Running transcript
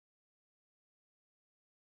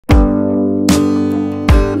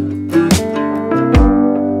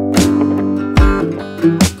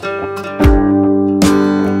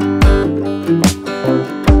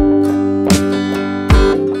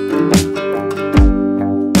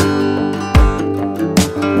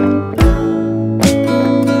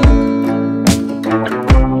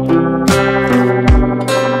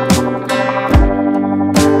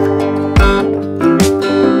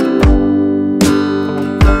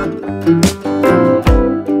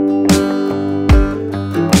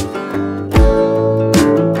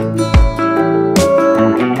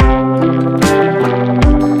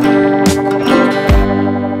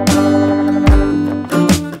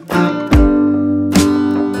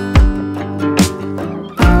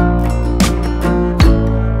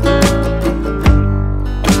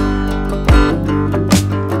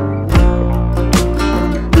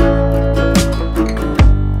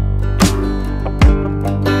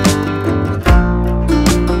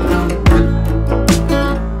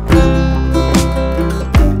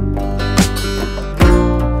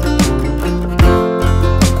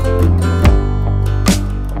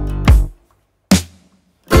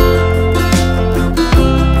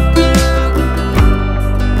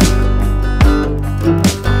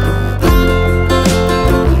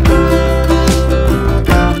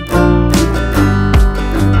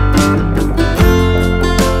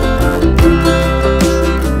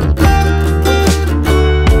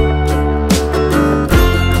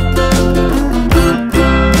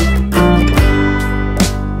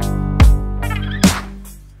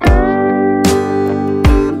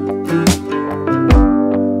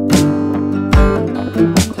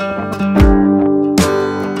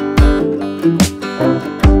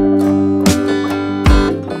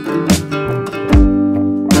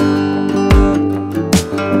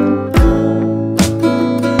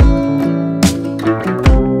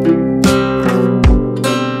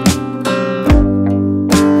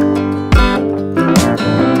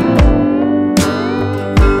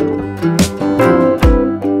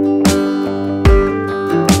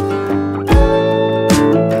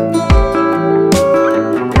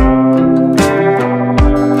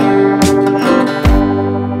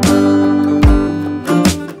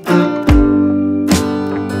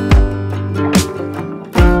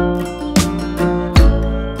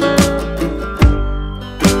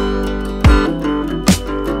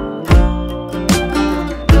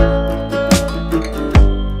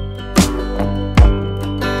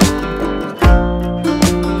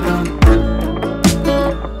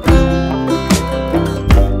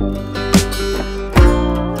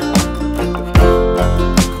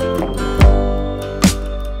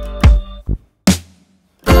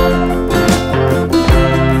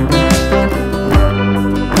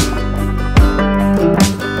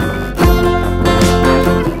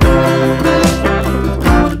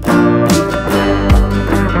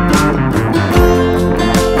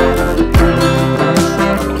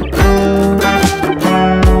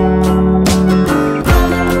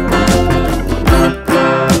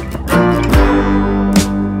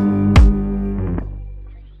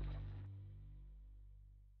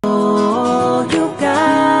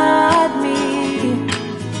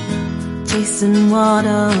chasing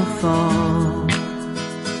waterfall.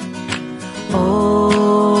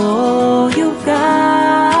 Oh, you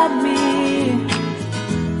got me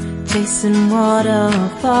chasing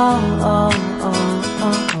waterfall.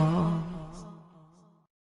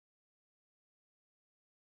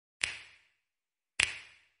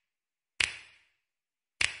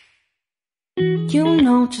 You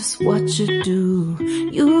know just what you do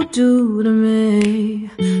to me.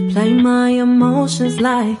 Play my emotions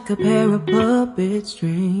like a pair of puppet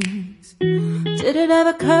strings. Did it ever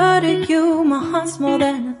occur to you my heart's more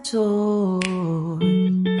than a toy?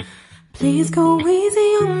 Please go easy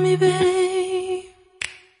on me, babe.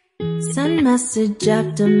 Send message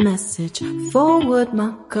after message, forward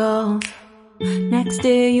my calls. Next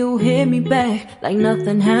day you hit me back like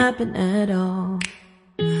nothing happened at all.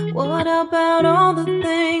 What about all the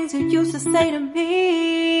things you used to say to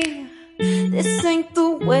me? This ain't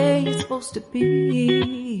the way it's supposed to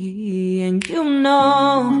be. And you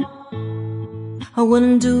know I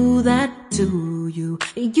wouldn't do that to you.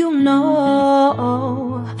 You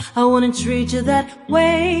know I wouldn't treat you that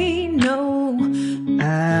way, no.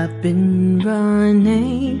 I've been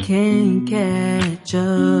running, can't catch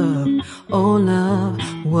up. Oh love,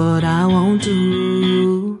 what I won't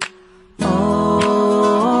do.